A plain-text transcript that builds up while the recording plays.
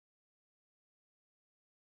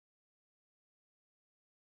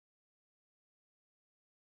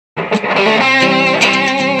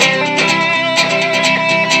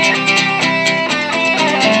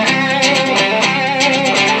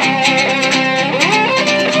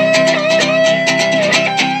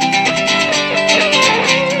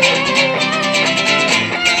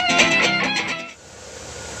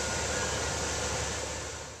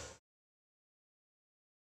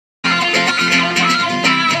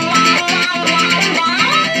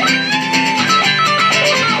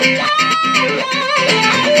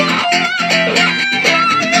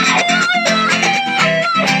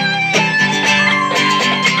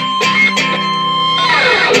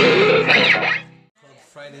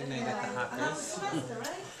Friday night at the Hockers,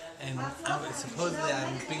 and supposedly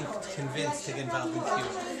I'm being convinced to get involved in Cuba.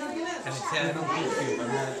 And I say I don't do Cuba,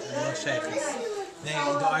 I'm not shaykhs. They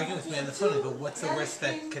argue with me on the phone. I go, what's the worst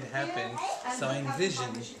that could happen? So I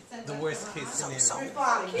envision the worst case scenario. So,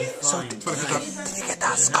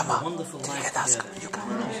 have a wonderful life together. You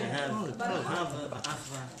have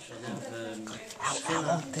how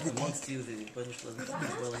long did it take?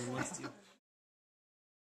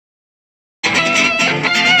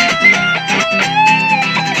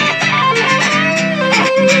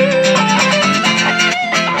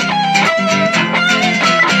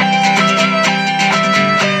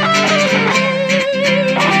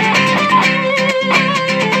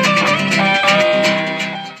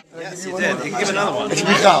 Yes, you did. You can give another one. It's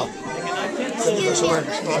Michal. What's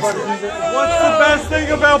the best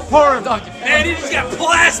thing about Purim? Man, he just got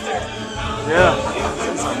plastered! Yeah.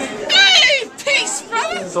 Hey, peace,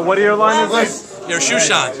 brother! So what airline is this? Your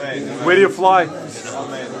Shushan. Where do you fly?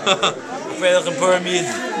 Veilig en Purim In.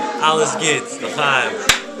 Alles geht. L'chaim.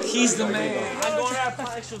 He's the man. I'm going out to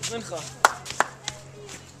extra mincha.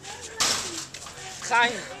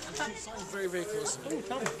 Chaim. Someone very, very close to me. A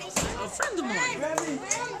friend of mine. At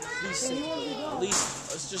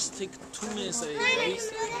least, let's just take 2 minutes at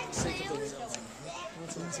least. Sake of it.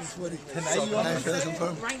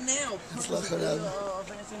 Right now.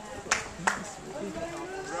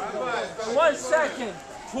 1 second.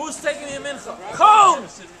 Who's taking me a mincha? Cone!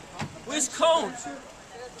 Where's Cone?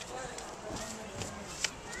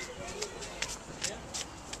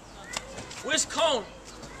 Where's Cone?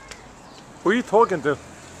 Who are you talking to?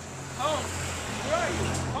 Cone, where are you?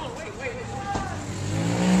 Cone, wait.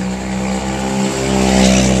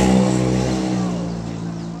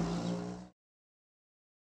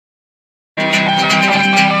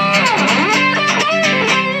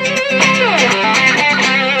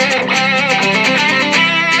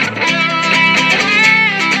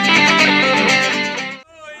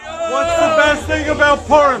 What's the best thing about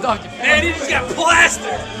Purim? Man, he just got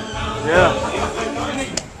plastered! Yeah.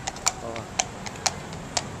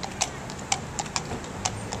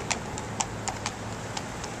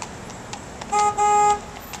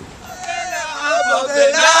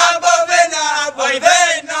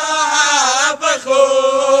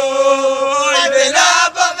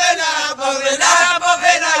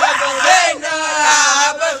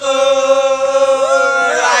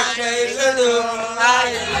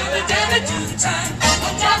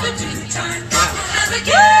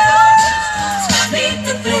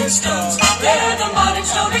 They're the modern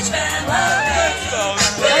storage family.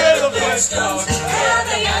 We're the Flintstones. They're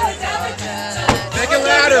the young adult. Make it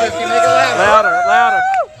louder if you make it louder. Louder.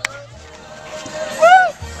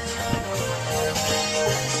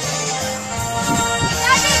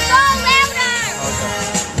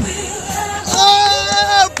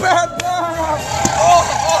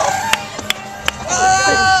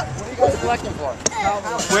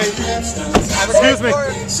 Wait, excuse me.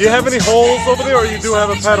 Do you have any holes over there, or you do have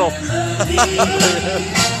a pedal?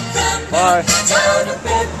 Bye.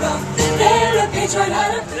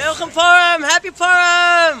 Welcome Purim! Happy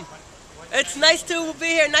Purim! It's nice to be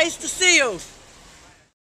here. Nice to see you.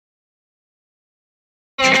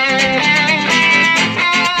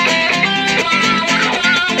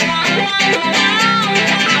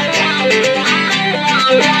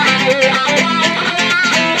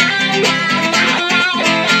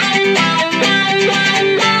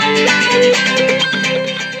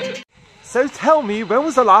 So tell me, when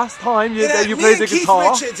was the last time you played the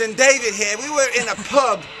guitar? Keith Richards and David here, we were in a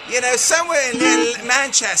pub, somewhere near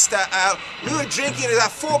Manchester. We were drinking at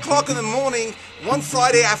about 4 o'clock in the morning one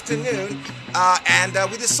Friday afternoon, and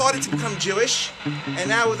we decided to become Jewish. And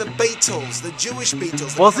now we're the Beatles, the Jewish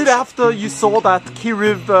Beatles. Was it after you saw that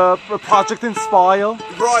Kiriv project Inspire?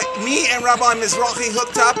 Right, me and Rabbi Mizrahi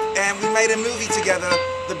hooked up and we made a movie together,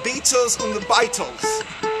 The Beatles and the Beatles.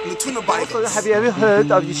 The Tuna Beatles. Have you ever heard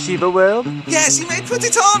of Yeshiva World? Yes, you may put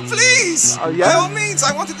it on, please! Oh, yeah? By all means,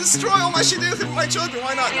 I want to destroy all my shidduchim with my children,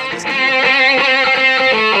 why not?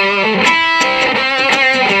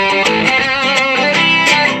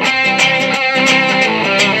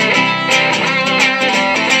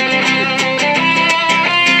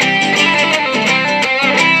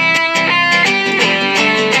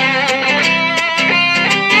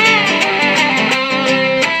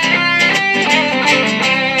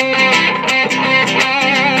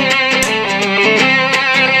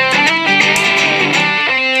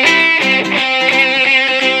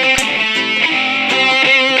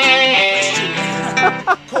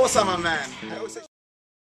 Of course I'm a man. I always say